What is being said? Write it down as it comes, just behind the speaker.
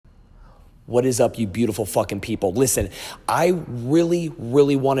What is up, you beautiful fucking people? Listen, I really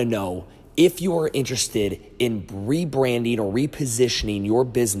want to know if you are interested in rebranding or repositioning your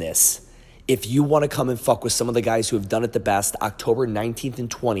business. If you want to come and fuck with some of the guys who have done it the best, October 19th and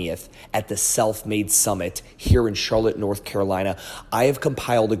 20th at the Self-Made Summit here in Charlotte, North Carolina, I have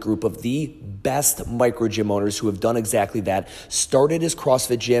compiled a group of the best micro gym owners who have done exactly that. Started as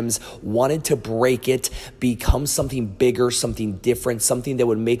CrossFit gyms, wanted to break it, become something bigger, something different, something that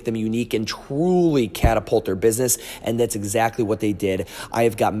would make them unique and truly catapult their business. And that's exactly what they did. I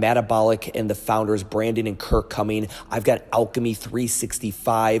have got Metabolic and the founders, Brandon and Kirk, coming. I've got Alchemy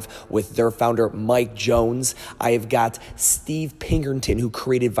 365 with their founder, Mike Jones. I have got Steve Pinkerton, who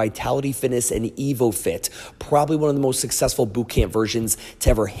created Vitality Fitness and EvoFit, probably one of the most successful bootcamp versions to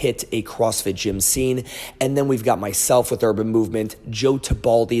ever hit a CrossFit gym scene. And then we've got myself with Urban Movement, Joe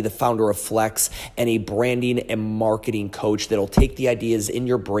Tabaldi, the founder of Flex, and a branding and marketing coach that'll take the ideas in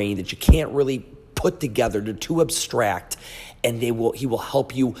your brain that you can't really put together, they're too abstract, and he will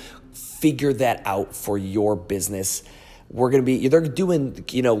help you figure that out for your business. They're doing,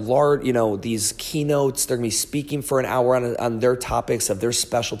 these keynotes. They're going to be speaking for an hour on their topics of their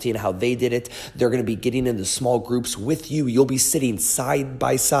specialty and how they did it. They're going to be getting into small groups with you. You'll be sitting side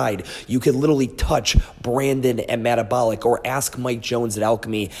by side. You could literally touch Brandon at Metabolic or ask Mike Jones at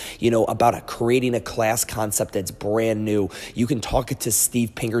Alchemy, about creating a class concept that's brand new. You can talk to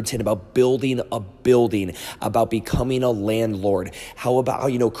Steve Pinkerton about building a building, about becoming a landlord. How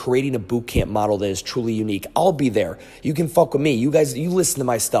about, creating a boot camp model that is truly unique. I'll be there. You can fuck with me. You guys, you listen to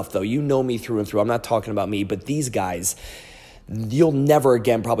my stuff though. You know me through and through. I'm not talking about me, but these guys, you'll never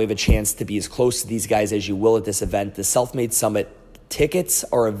again probably have a chance to be as close to these guys as you will at this event. The Self-Made Summit tickets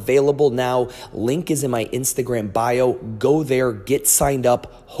are available now. Link is in my Instagram bio. Go there, get signed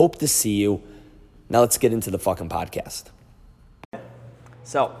up. Hope to see you. Now let's get into the fucking podcast.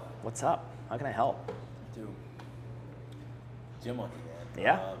 So, what's up? How can I help? Dude, Gym Monkey, man.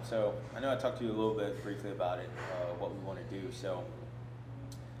 Yeah. So I know I talked to you a little bit briefly about it, what we want to do. So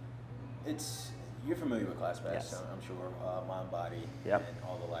you're familiar with ClassPass, yes. I'm sure, Mind Body, yep. and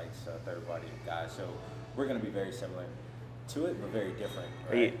all the likes, third party guys. So we're going to be very similar to it, but very different.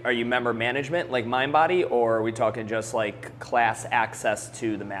 Right? Are you member management like Mind Body, or are we talking just like class access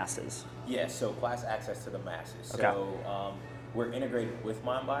to the masses? Yeah, so class access to the masses. Okay. So we're integrated with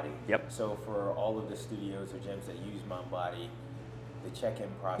Mind Body. Yep. So for all of the studios or gyms that use Mind Body, the check-in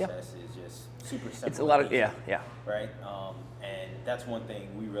process is just super simple. It's a lot of, yeah. Right? And that's one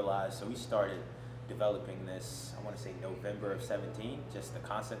thing we realized. So we started developing this, I want to say November of 17, just the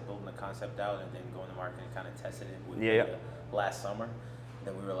concept, building the concept out, and then going to market and kind of testing it with last summer.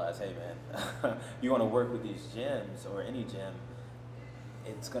 Then we realized, hey man, you want to work with these gyms or any gym,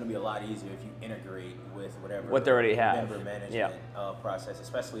 it's going to be a lot easier if you integrate with what they already have, member management process,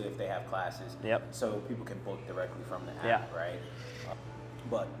 especially if they have classes. Yep. So people can book directly from the app, right?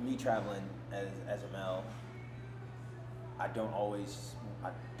 But me traveling as a male, I don't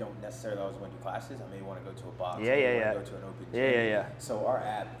necessarily always want to do classes. I may want to go to a box. Go to an open gym. So our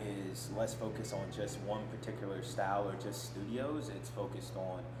app is less focused on just one particular style or just studios. It's focused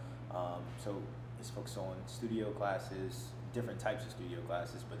on, studio classes, different types of studio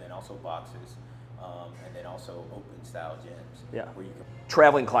classes, but then also boxes, and then also open style gyms. Yeah. Where you can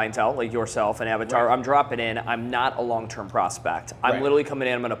traveling clientele like yourself and Avatar. Right. I'm dropping in. I'm not a long-term prospect. I'm literally coming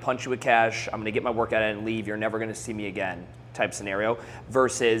in. I'm going to punch you with cash. I'm going to get my workout in and leave. You're never going to see me again type scenario.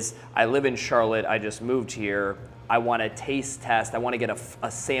 Versus I live in Charlotte. I just moved here. I want to taste test. I want to get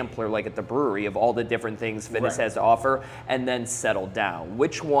a sampler like at the brewery of all the different things fitness has to offer and then settle down.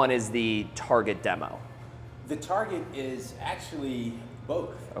 Which one is the target demo? The target is actually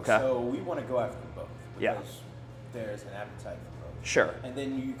both. Okay. So we want to go after both because there's an appetite for both. Sure. And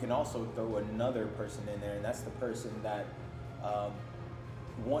then you can also throw another person in there, and that's the person that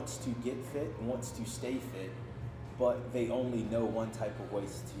wants to get fit, wants to stay fit, but they only know one type of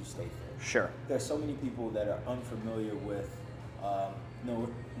ways to stay fit. Sure. There's so many people that are unfamiliar with, know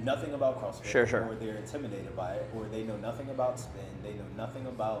nothing about CrossFit, or they're intimidated by it, or they know nothing about spin, they know nothing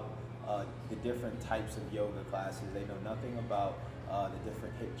about the different types of yoga classes. They know nothing about the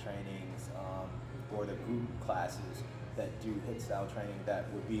different HIIT trainings or the group classes that do HIIT style training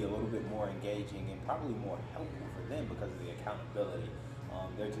that would be a little bit more engaging and probably more helpful for them because of the accountability.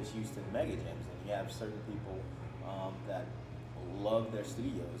 They're just used to the mega gyms, and you have certain people that love their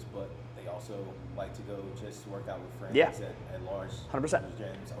studios, but they also like to go just work out with friends at large 100%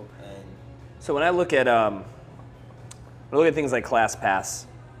 gyms. And so when I look at things like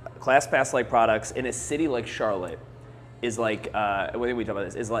ClassPass-like products in a city like Charlotte is like, when we talk about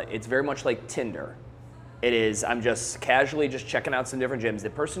this, is like, it's very much like Tinder. It is, I'm just casually just checking out some different gyms.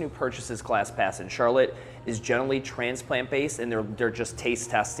 The person who purchases ClassPass in Charlotte is generally transplant-based, and they're just taste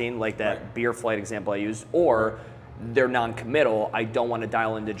testing, like that beer flight example I used, or they're non-committal. I don't want to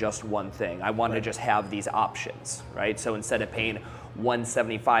dial into just one thing. I want to just have these options, right? So instead of paying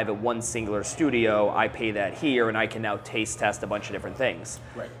 $175 at one singular studio, I pay that here, and I can now taste test a bunch of different things.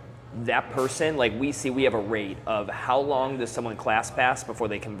 Right. That person, like we have a rate of how long does someone ClassPass before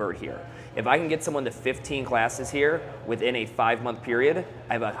they convert here. If I can get someone to 15 classes here within a 5-month period,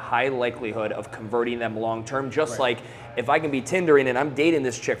 I have a high likelihood of converting them long-term. Just like if I can be Tindering and I'm dating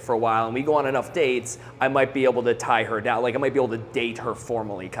this chick for a while and we go on enough dates, I might be able to tie her down. Like I might be able to date her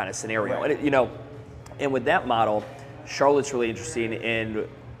formally kind of scenario. And you know, and with that model, Charlotte's really interesting in,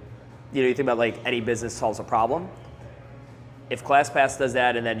 you know, you think about like any business solves a problem. If ClassPass does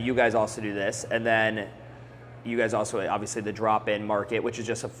that, and then you guys also do this, and then you guys also, obviously the drop-in market, which is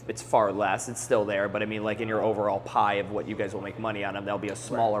just, it's far less, it's still there, but I mean like in your overall pie of what you guys will make money on them, that'll be a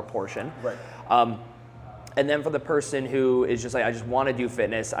smaller portion. Right. And then for the person who is just like, I just want to do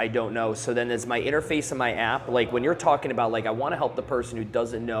fitness, I don't know. So then there's my interface in my app. Like when you're talking about like, I want to help the person who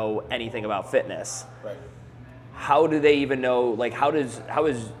doesn't know anything about fitness. Right. How do they even know, like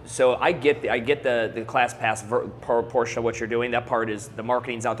so I get the ClassPass portion of what you're doing. That part is, the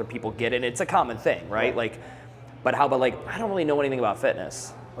marketing's out there, people get it. It's a common thing, right? Like, but how about like, I don't really know anything about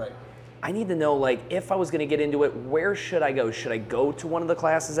fitness. Right. I need to know, like, if I was gonna get into it, where should I go? Should I go to one of the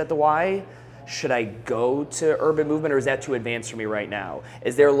classes at the Y? Should I go to Urban Movement, or is that too advanced for me right now?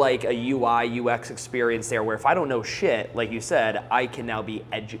 Is there like a UI, UX experience there where if I don't know shit, like you said, I can now be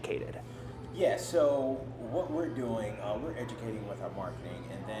educated? Yeah, so what we're doing, we're educating with our marketing,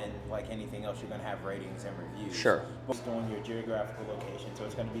 and then like anything else, you're going to have ratings and reviews. Sure. Based on your geographical location, so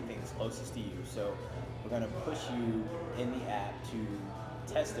it's going to be things closest to you. So we're going to push you in the app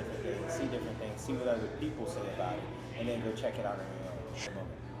to test different things, see what other people say about it, and then go check it out on your own.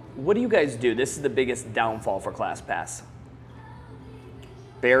 What do you guys do? This is the biggest downfall for ClassPass.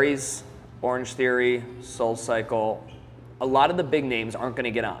 Barry's, Orange Theory, Soul Cycle, a lot of the big names aren't going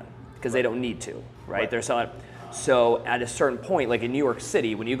to get on because they don't need to, right? They're selling. So at a certain point, like in New York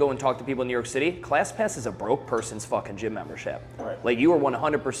City, when you go and talk to people in New York City, ClassPass is a broke person's fucking gym membership. Right. Like you are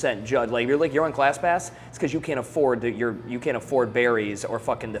 100% judged. Like you're on ClassPass, it's because you can't afford you can't afford Barry's or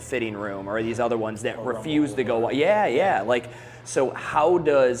fucking the Fitting Room or these other ones that refuse to go. Yeah. Like, so how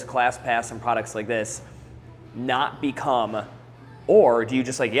does ClassPass and products like this not become? Or do you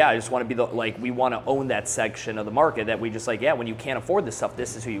just like, I just want to be we want to own that section of the market that we just like, when you can't afford this stuff,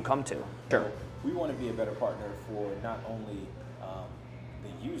 this is who you come to. Sure. We want to be a better partner for not only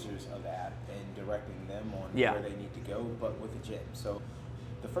the users of the app and directing them on where they need to go, but with the gym. So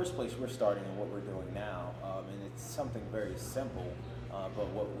the first place we're starting and what we're doing now, and it's something very simple, but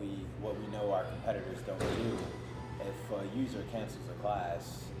what we know our competitors don't do. If a user cancels a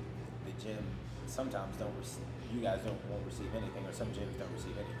class, the gym sometimes you guys won't receive anything, or some gyms don't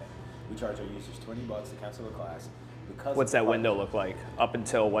receive anything. We charge our users $20 to cancel a class. What's that window look like? Up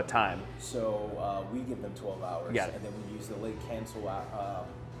until what time? So we give them 12 hours, and then we use the late cancel out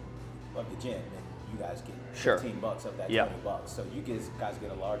of the gym, and you guys get $15 of that $20. So you guys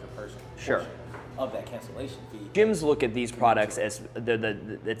get a larger portion of that cancellation fee. Gyms look at these products as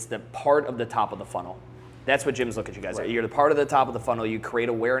it's the part of the top of the funnel. That's what gyms look at you guys. You're the part of the top of the funnel. You create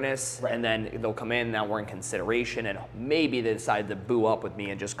awareness, and then they'll come in. Now we're in consideration, and maybe they decide to boo up with me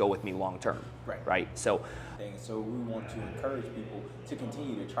and just go with me long term. Right. So we want to encourage people to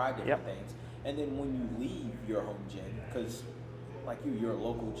continue to try different things, and then when you leave your home gym, because like you're a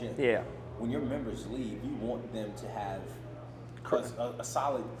local gym. Yeah. When your members leave, you want them to have a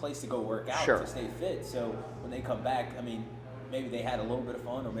solid place to go work out to stay fit. So when they come back, I mean, maybe they had a little bit of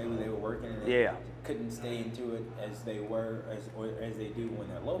fun, or maybe they were working and they couldn't stay into it as they were as they do when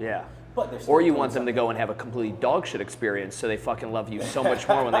they're local. Yeah. But or you want them to go and have a completely dog shit experience, so they fucking love you so much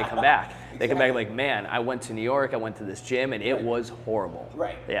more when they come back. They come back like, man, I went to New York, I went to this gym, and it was horrible.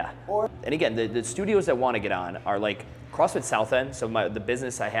 Right. Yeah. And again, the studios that want to get on are like CrossFit South End. So the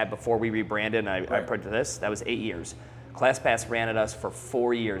business I had before we rebranded and I put to this, that was 8 years. ClassPass ran at us for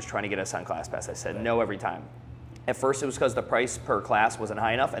 4 years trying to get us on ClassPass. I said no every time. At first it was because the price per class wasn't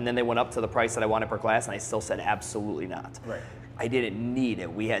high enough, and then they went up to the price that I wanted per class, and I still said absolutely not. Right. I didn't need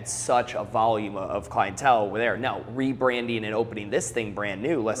it. We had such a volume of clientele there. Now, rebranding and opening this thing brand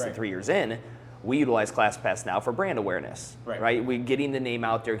new, less than 3 years in, we utilize ClassPass now for brand awareness, right? We're getting the name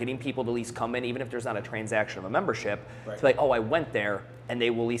out there, getting people to at least come in, even if there's not a transaction of a membership, to be like, oh, I went there, and they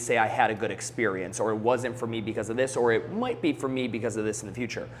will at least say I had a good experience, or it wasn't for me because of this, or it might be for me because of this in the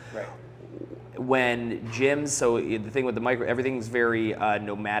future. Right. when gyms, so the thing with the micro, everything's very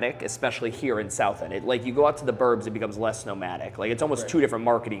nomadic, especially here in South End. Like you go out to the burbs, it becomes less nomadic. Like it's almost two different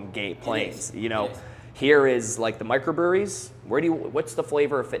marketing planes. You know, here is like the microbreweries. What's the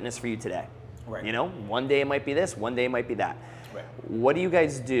flavor of fitness for you today? Right. You know, one day it might be this, one day it might be that. Right. What do you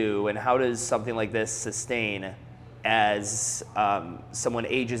guys do, and how does something like this sustain as someone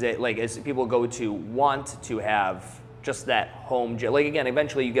ages it? Like as people go to want to have just that home gym, like again,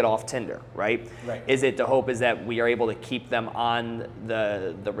 eventually you get off Tinder, right? Right. Is it the hope is that we are able to keep them on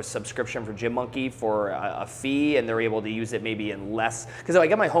the subscription for Gym Monkey for a fee, and they're able to use it maybe in less? Because if I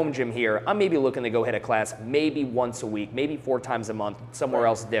get my home gym here, I'm maybe looking to go hit a class maybe once a week, maybe 4 times a month, somewhere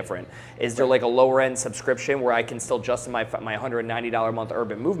else different. Is there like a lower end subscription where I can still justify my $190 a month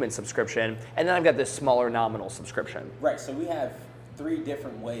Urban Movement subscription, and then I've got this smaller nominal subscription? Right. So we have 3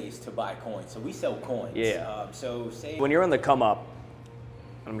 different ways to buy coins. So we sell coins. Yeah. So say when you're on the come up,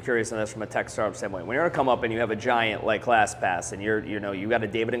 I'm curious on this from a tech startup standpoint. When you're on a come up and you have a giant like ClassPass and you got a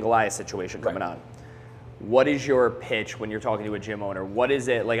David and Goliath situation coming on, what is your pitch when you're talking to a gym owner? What is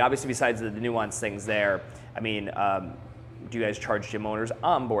it like? Obviously, besides the nuanced things there, I mean, do you guys charge gym owners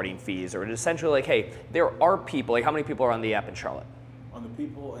onboarding fees, or essentially like, hey, there are people. Like, how many people are on the app in Charlotte? On the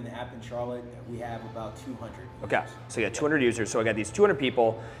people in the app in Charlotte, we have about 200 users. Okay, so you got 200 users. So I got these 200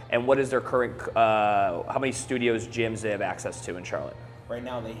 people, and what is their current, how many studios, gyms they have access to in Charlotte? Right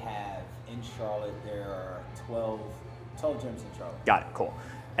now they have, in Charlotte, there are 12 gyms in Charlotte. Got it, cool.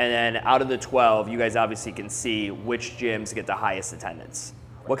 And then out of the 12, you guys obviously can see which gyms get the highest attendance.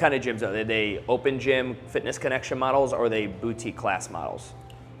 Right. What kind of gyms are they? Are they open gym, fitness connection models, or are they boutique class models?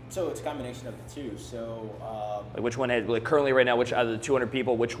 So it's a combination of the two. So like which one has, like currently right now, which out of the 200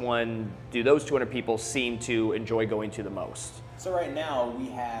 people, which one do those 200 people seem to enjoy going to the most? So right now we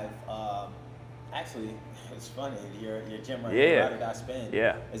have, actually, it's funny, your gym right now, Ride or Die Spin,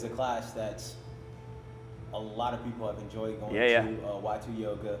 is a class that's a lot of people have enjoyed going to, Y2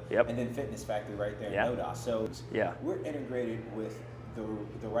 Yoga, and then Fitness Factory right there in Noda. So we're integrated with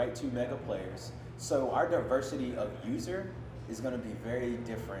the right 2 mega players. So our diversity of user is going to be very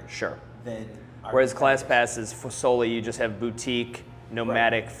different than whereas ClassPass is solely you just have boutique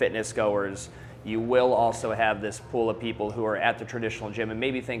nomadic fitness goers. You will also have this pool of people who are at the traditional gym and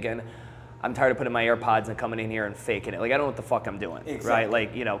maybe thinking, I'm tired of putting my AirPods and coming in here and faking it. Like I don't know what the fuck I'm doing, right?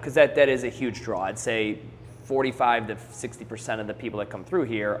 Like, you know, because that is a huge draw. I'd say 45 to 60% of the people that come through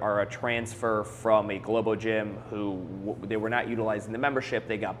here are a transfer from a Globo gym who they were not utilizing the membership.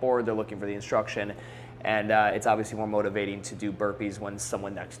 They got bored. They're looking for the instruction. And it's obviously more motivating to do burpees when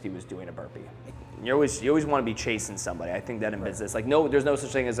someone next to you is doing a burpee. You always want to be chasing somebody. I think that in business, like there's no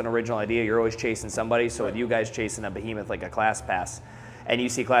such thing as an original idea. You're always chasing somebody. So with you guys chasing a behemoth like a ClassPass, and you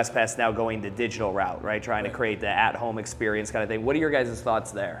see ClassPass now going the digital route, right? Trying to create the at-home experience kind of thing. What are your guys'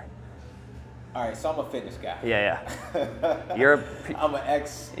 thoughts there? All right, so I'm a fitness guy. You're I'm an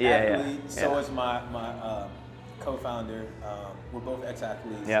ex-athlete. So is my co-founder. We're both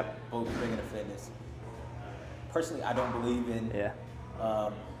ex-athletes. Both big into fitness. Personally, I don't believe in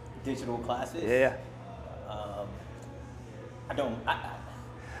digital classes. I don't.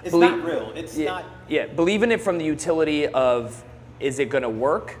 It's not real. It's not. Believe in it from the utility of is it going to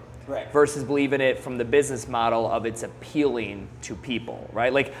work, versus believe in it from the business model of it's appealing to people,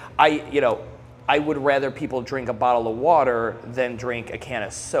 right? Like I would rather people drink a bottle of water than drink a can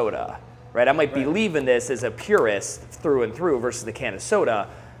of soda, right? I might believe in this as a purist through and through versus the can of soda.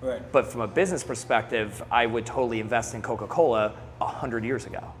 But from a business perspective, I would totally invest in Coca-Cola 100 years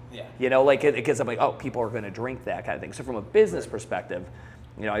ago. You know, like because I'm like, oh, people are going to drink that kind of thing. So from a business perspective,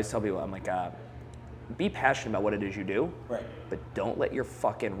 you know, I just tell people, I'm like, be passionate about what it is you do, but don't let your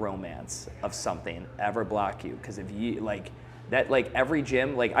fucking romance of something ever block you. Because if you like that, like every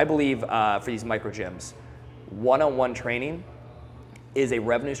gym, like I believe for these micro gyms, one-on-one training is a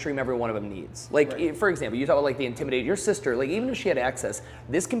revenue stream every one of them needs. Like, for example, you talk about like the intimidating, your sister, like even if she had access,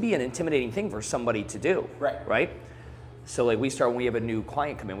 this can be an intimidating thing for somebody to do, right? So like when we have a new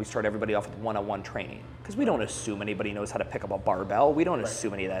client come in, we start everybody off with one-on-one training because we don't assume anybody knows how to pick up a barbell. We don't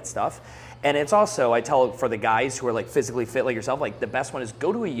assume any of that stuff. And it's also, I tell for the guys who are like physically fit like yourself, like the best one is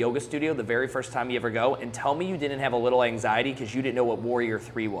go to a yoga studio the very first time you ever go and tell me you didn't have a little anxiety because you didn't know what Warrior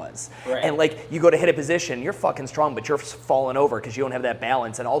 3 was. And like you go to hit a position, you're fucking strong, but you're falling over because you don't have that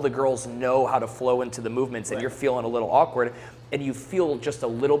balance. And all the girls know how to flow into the movements and you're feeling a little awkward. And you feel just a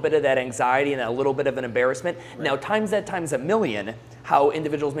little bit of that anxiety and a little bit of an embarrassment. Now, times that times a million, how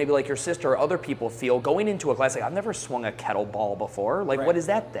individuals maybe like your sister or other people feel going into a class, like, I've never swung a kettlebell before. Like, what is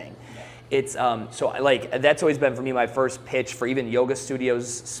that thing? It's, so like, that's always been for me my first pitch for even yoga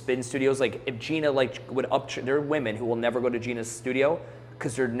studios, spin studios. Like, if Gina, like, there are women who will never go to Gina's studio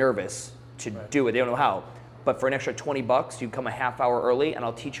because they're nervous to do it. They don't know how. But for an extra $20, you come a half hour early, and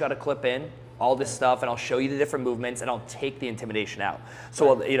I'll teach you how to clip in all this stuff, and I'll show you the different movements, and I'll take the intimidation out.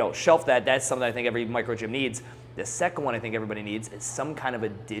 So, you know, shelf that. That's something I think every micro gym needs. The second one I think everybody needs is some kind of a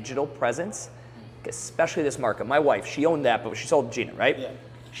digital presence, especially this market. My wife, she owned that, but she sold Gina, right? Yeah.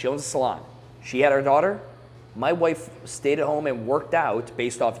 She owns a salon. She had her daughter. My wife stayed at home and worked out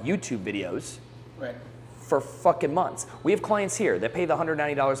based off YouTube videos. Right. For fucking months. We have clients here that pay the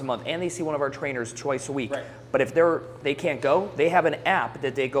 $190 a month, and they see one of our trainers twice a week. Right. But if they can't go, they have an app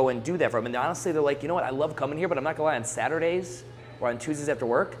that they go and do that from. And honestly, they're like, you know what? I love coming here, but I'm not gonna lie. On Saturdays or on Tuesdays after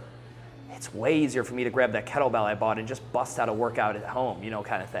work, it's way easier for me to grab that kettlebell I bought and just bust out a workout at home, you know,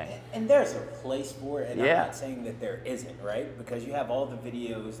 kind of thing. And there's a place for it, and I'm not saying that there isn't, right? Because you have all the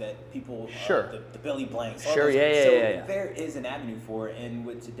videos that people, the Billy Blanks, so there is an avenue for it, and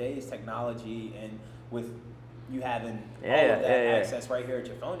with today's technology and with you having all of that access right here at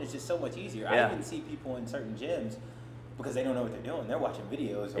your phone, it's just so much easier. I even see people in certain gyms because they don't know what they're doing. They're watching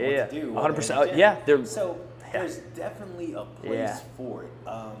videos of what to do. 100%. So there's definitely a place for it.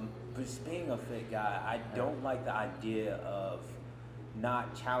 But just being a fit guy, I don't like the idea of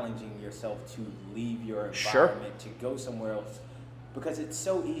not challenging yourself to leave your environment, to go somewhere else, because it's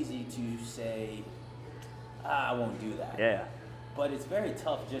so easy to say, I won't do that. Yeah. But it's very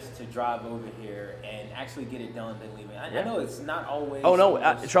tough just to drive over here and actually get it done, then leave it. I know it's not always. Oh, no,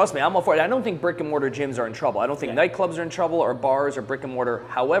 trust me, I'm all for it. I don't think brick and mortar gyms are in trouble. I don't think nightclubs are in trouble or bars or brick and mortar.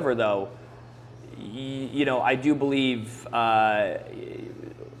 However, though, you know, I do believe, I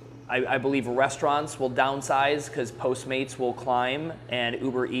believe restaurants will downsize because Postmates will climb and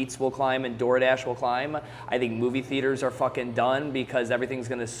Uber Eats will climb and DoorDash will climb. I think movie theaters are fucking done because everything's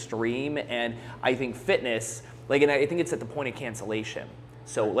going to stream. And I think fitness, like, and I think it's at the point of cancellation.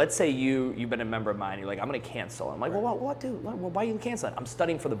 So let's say you've been a member of mine, you're like, I'm going to cancel. I'm like, well, what, dude? Well, why are you canceling? I'm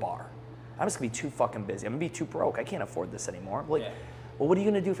studying for the bar. I'm just going to be too fucking busy. I'm going to be too broke. I can't afford this anymore. Like, well, what are you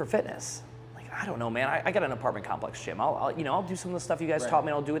going to do for fitness? I don't know, man. I got an apartment complex gym. I'll do some of the stuff you guys taught me,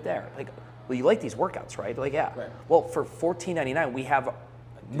 and I'll do it there. Like, well, you like these workouts, right? They're like, yeah. Right. Well, for $14.99, we have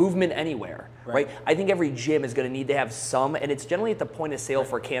movement anywhere, right? I think every gym is going to need to have some, and it's generally at the point of sale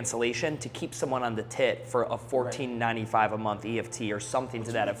for cancellation to keep someone on the tit for a $14.95 a month EFT or something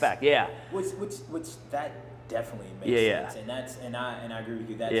to that effect. Yeah. Which that definitely makes sense, and I agree with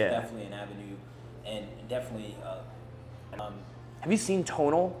you. That's definitely an avenue, and definitely. Have you seen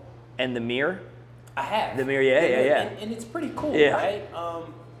Tonal and the Mirror? I have. The Mirror, yeah. And it's pretty cool, right?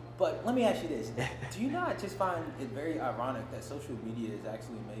 But let me ask you this. Do you not just find it very ironic that social media is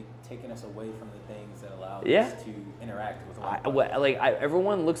actually taking us away from the things that allow us to interact with one another?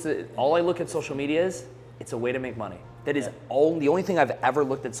 Everyone looks at, all I look at social media is, it's a way to make money. That is the only thing I've ever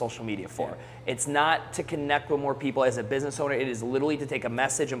looked at social media for. Yeah. It's not to connect with more people as a business owner. It is literally to take a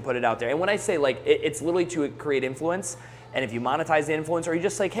message and put it out there. And when I say it's literally to create influence. And if you monetize the influence, or you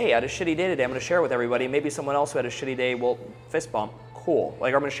just like, hey, I had a shitty day today, I'm gonna share it with everybody. Maybe someone else who had a shitty day will fist bump, cool.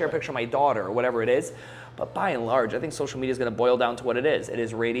 Like, I'm gonna share a picture of my daughter or whatever it is. But by and large, I think social media is gonna boil down to what it is. It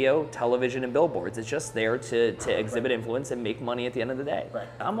is radio, television, and billboards. It's just there to exhibit influence and make money at the end of the day. Right.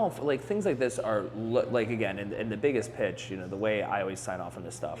 I'm all for, like, things like this are, like, again, in the biggest pitch, you know, the way I always sign off on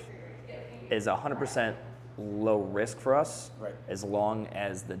this stuff is 100% low risk for us, as long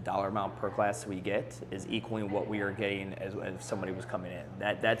as the dollar amount per class we get is equaling what we are getting as if somebody was coming in.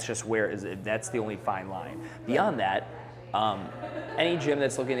 That's just that's the only fine line. Beyond that, any gym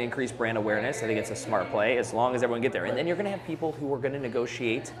that's looking to increase brand awareness, I think it's a smart play, as long as everyone get there. And then you're going to have people who are going to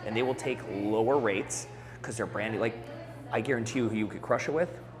negotiate, and they will take lower rates because they're branded. Like, I guarantee you who you could crush it with.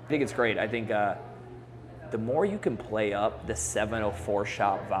 I think it's great. I think the more you can play up the 704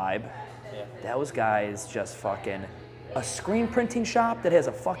 shop vibe, those guys just fucking, a screen printing shop that has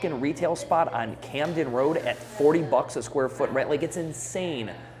a fucking retail spot on Camden Road at $40 a square foot rent. Like, it's insane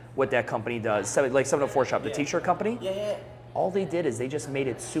what that company does. Like 704 shop, the t-shirt company. Yeah. All they did is they just made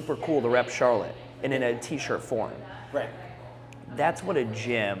it super cool to rep Charlotte and in a t-shirt form. Right. That's what a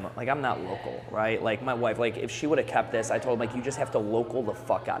gym, like, I'm not local, right? Like, my wife, like, if she would have kept this, I told her, like, you just have to local the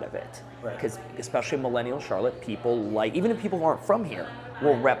fuck out of it. Because especially millennial Charlotte, people like, even if people who aren't from here,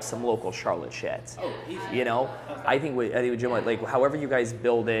 will rep some local Charlotte shit. Oh, easy. You know? I think with gym, like, however you guys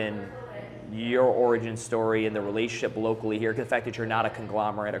build in your origin story and the relationship locally here, because the fact that you're not a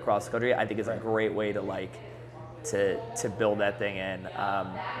conglomerate across the country, I think is a great way to, like, to build that thing in.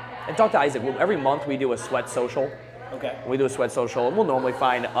 And talk to Isaac. Every month we do a sweat social. Okay. When we do a sweat social, and we'll normally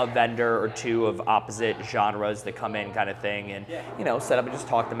find a vendor or two of opposite genres that come in kind of thing, and set up and just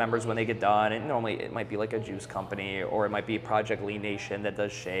talk to members when they get done. And normally it might be like a juice company, or it might be Project Lean Nation that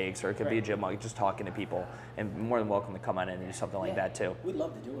does shakes, or it could be a gym, like just talking to people. And more than welcome to come on in and do something like that too. We'd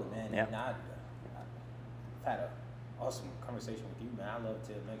love to do it, man. Yeah. And I've had an awesome conversation with you, man. I love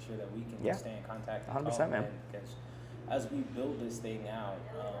to make sure that we can stay in contact. 100%, man. Because as we build this thing out,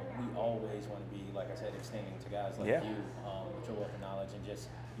 we always want to be, like I said, extending to guys like you, with your wealth of knowledge and just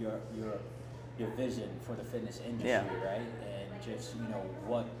your vision for the fitness industry, right? And just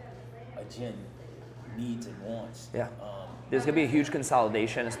what a gym needs and wants. Yeah. There's going to be a huge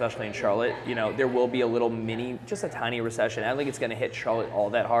consolidation, especially in Charlotte. There will be a little just a tiny recession. I don't think it's going to hit Charlotte all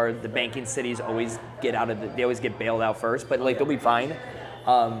that hard. The banking cities always they always get bailed out first, but they'll be fine.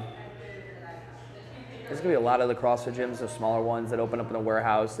 There's going to be a lot of the CrossFit gyms, the smaller ones that open up in a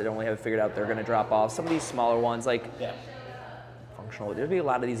warehouse. They don't really have it figured out. They're going to drop off. Some of these smaller ones, functional, there'll be a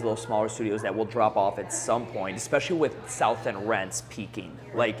lot of these little smaller studios that will drop off at some point, especially with South End rents peaking.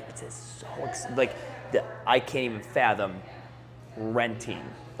 I can't even fathom renting.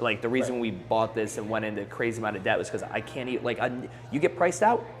 The reason we bought this and went into a crazy amount of debt was because I can't even, you get priced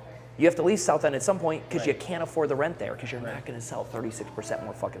out. You have to leave South End at some point because you can't afford the rent there because you're not going to sell 36%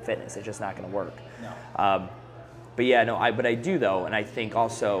 more fucking fitness. It's just not going to work. No. But I do though, and I think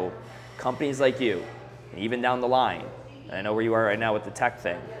also companies like you, even down the line, and I know where you are right now with the tech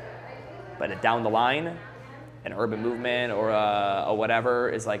thing, but down the line, an urban movement or whatever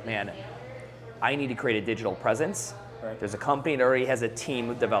is man, I need to create a digital presence. Right. There's a company that already has a team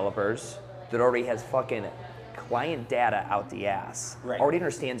of developers that already has fucking client data out the ass, already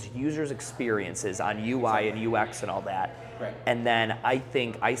understands users' experiences on UI and UX and all that. Right. And then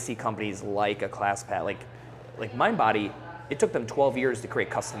I see companies like a ClassPass, like MindBody, it took them 12 years to create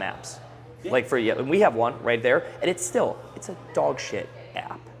custom apps. Yeah. And we have one right there, and it's a dog shit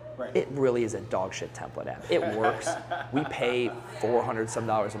app. Right. It really is a dog shit template app. It works. We pay $400 some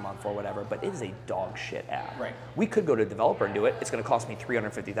a month or whatever, but it is a dog shit app. Right. We could go to a developer and do it. It's going to cost me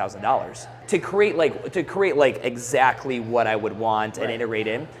 $350,000 to create exactly what I would want and integrate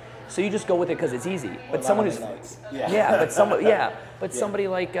in. So you just go with it because it's easy. But someone who's somebody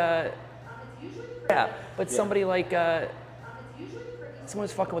someone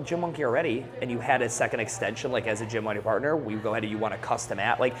who's fucking with GymMonkey already, and you had a second extension, as a GymMoney partner, we go ahead and you want a custom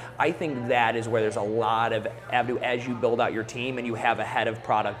app. I think that is where there's a lot of avenue as you build out your team and you have a head of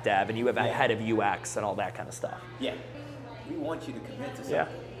product dev and you have a head of UX and all that kind of stuff. Yeah. We want you to commit to something. Yeah.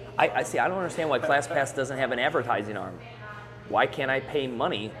 I see. I don't understand why ClassPass doesn't have an advertising arm. Why can't I pay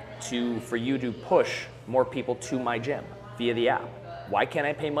money for you to push more people to my gym via the app? Why can't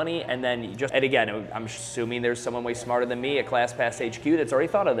I pay money and again, I'm assuming there's someone way smarter than me at ClassPass HQ that's already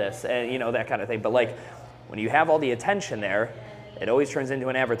thought of this and that kind of thing. But when you have all the attention there, it always turns into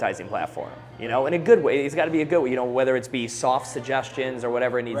an advertising platform, in a good way. It's got to be a good way, whether it's be soft suggestions or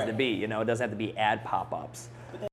whatever it needs to be, it doesn't have to be ad pop-ups.